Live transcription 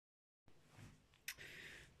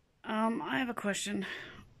I have a question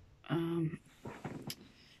um,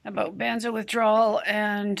 about benzo withdrawal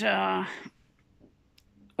and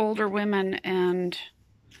older women and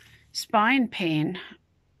spine pain.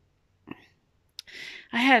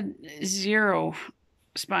 I had zero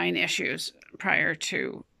spine issues prior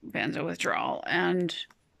to benzo withdrawal, and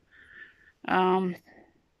um,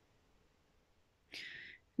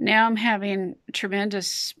 now I'm having tremendous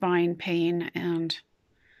spine pain and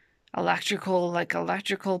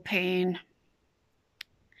electrical pain,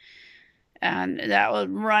 and that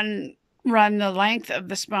would run the length of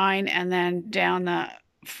the spine and then down the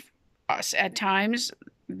at times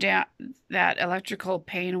down, that electrical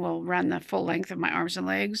pain will run the full length of my arms and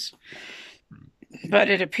legs, but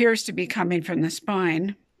it appears to be coming from the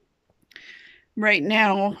spine. Right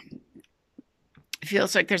now, it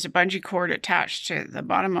feels like there's a bungee cord attached to the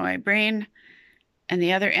bottom of my brain, and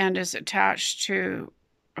the other end is attached to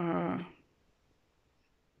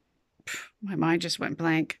my mind just went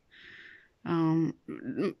blank.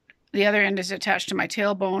 The other end is attached to my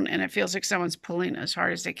tailbone, and it feels like someone's pulling as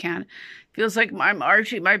hard as they can. It feels like I'm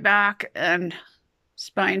arching my back and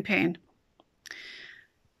spine pain.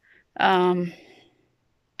 And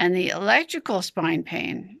the electrical spine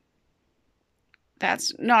pain,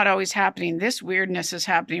 that's not always happening. This weirdness is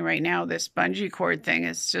happening right now. This bungee cord thing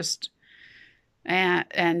is just,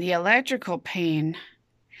 and the electrical pain,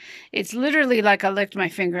 it's literally like I licked my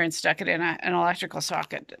finger and stuck it in an electrical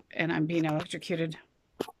socket and I'm being electrocuted.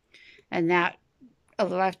 And that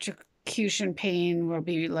electrocution pain will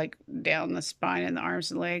be like down the spine and the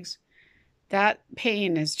arms and legs. That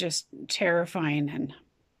pain is just terrifying, and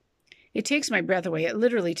it takes my breath away. It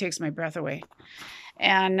literally takes my breath away.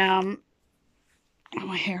 And oh,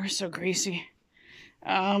 my hair is so greasy.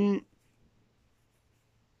 So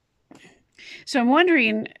I'm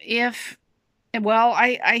wondering if, well,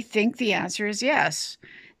 I think the answer is yes,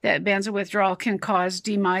 that benzo withdrawal can cause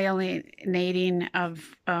demyelination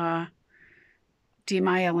of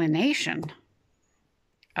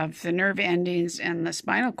the nerve endings and the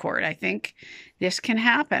spinal cord. I think this can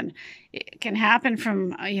happen. It can happen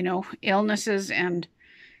from, illnesses and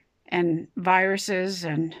viruses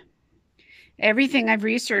and everything I've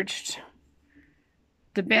researched.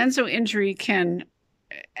 The benzo injury can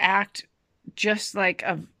act just like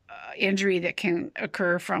a injury that can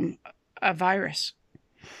occur from a virus.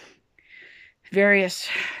 Various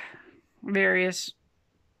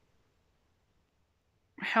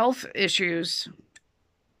health issues,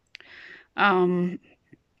 and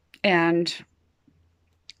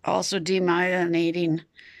also demyelinating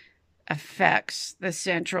affects the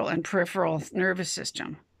central and peripheral nervous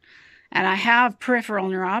system. And I have peripheral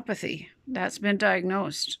neuropathy that's been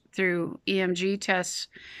diagnosed through EMG tests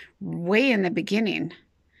way in the beginning.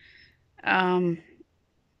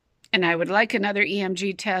 And I would like another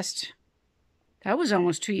EMG test. That was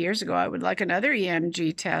almost 2 years ago. I would like another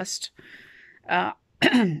EMG test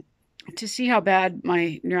to see how bad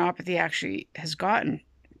my neuropathy actually has gotten,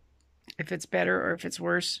 if it's better or if it's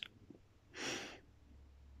worse.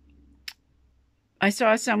 I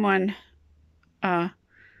saw someone on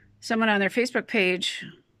their Facebook page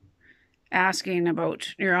asking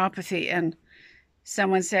about neuropathy, and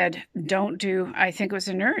someone said, I think it was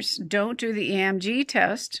a nurse, don't do the EMG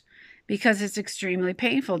test because it's extremely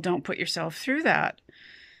painful. Don't put yourself through that.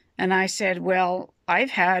 And I said, well,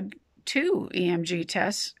 I've had 2 EMG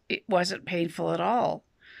tests. It wasn't painful at all.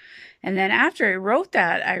 And then after I wrote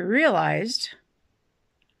that, I realized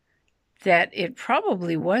that it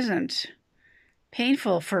probably wasn't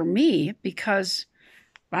painful for me because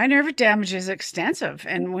my nerve damage is extensive.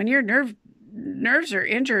 And when your nerves are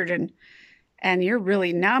injured and you're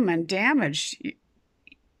really numb and damaged,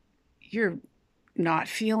 you're not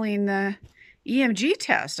feeling the EMG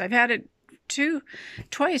test. I've had it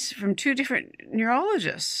twice from 2 different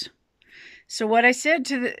neurologists. So what I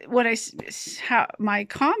said my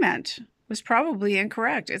comment was probably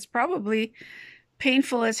incorrect. It's probably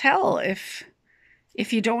painful as hell if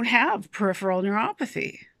you don't have peripheral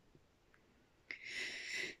neuropathy.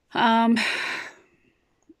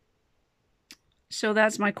 So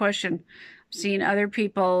that's my question. I'm seeing other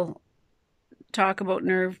people talk about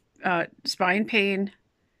spine pain.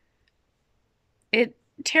 It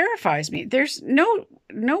terrifies me. There's no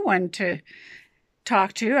one to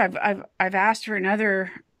talk to. I've asked for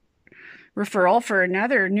another referral for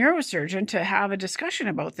another neurosurgeon to have a discussion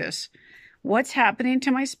about this. What's happening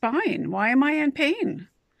to my spine? Why am I in pain?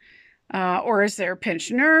 Or is there a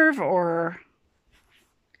pinched nerve? Or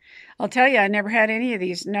I'll tell you, I never had any of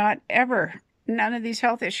these, not ever. None of these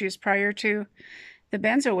health issues prior to the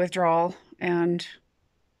benzo withdrawal, and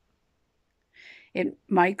it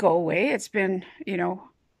might go away. It's been,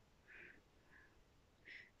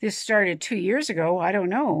 this started 2 years ago. I don't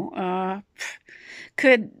know.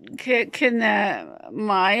 Can the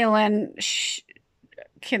myelin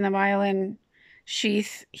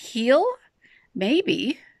sheath heal?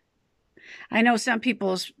 Maybe. I know some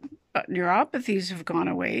people's neuropathies have gone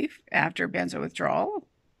away after benzo withdrawal.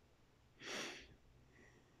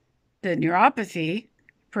 The neuropathy,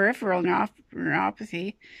 peripheral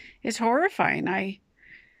neuropathy, is horrifying.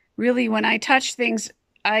 When I touch things,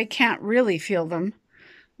 I can't really feel them.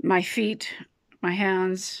 My feet, my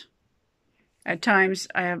hands. At times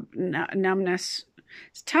I have numbness.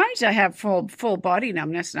 At times I have full body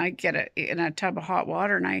numbness, and I get it in a tub of hot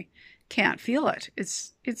water and I can't feel it.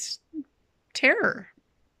 It's terror.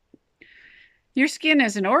 Your skin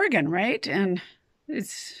is an organ, right? And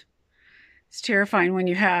it's terrifying when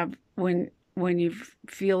you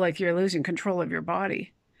feel like you're losing control of your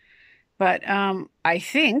body. But I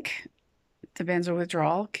think the benzo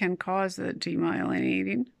withdrawal can cause the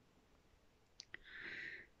demyelinating.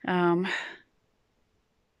 I'm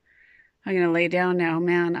going to lay down now.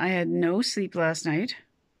 Man, I had no sleep last night.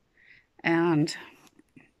 And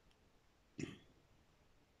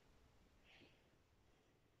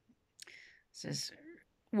this is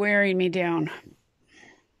wearing me down.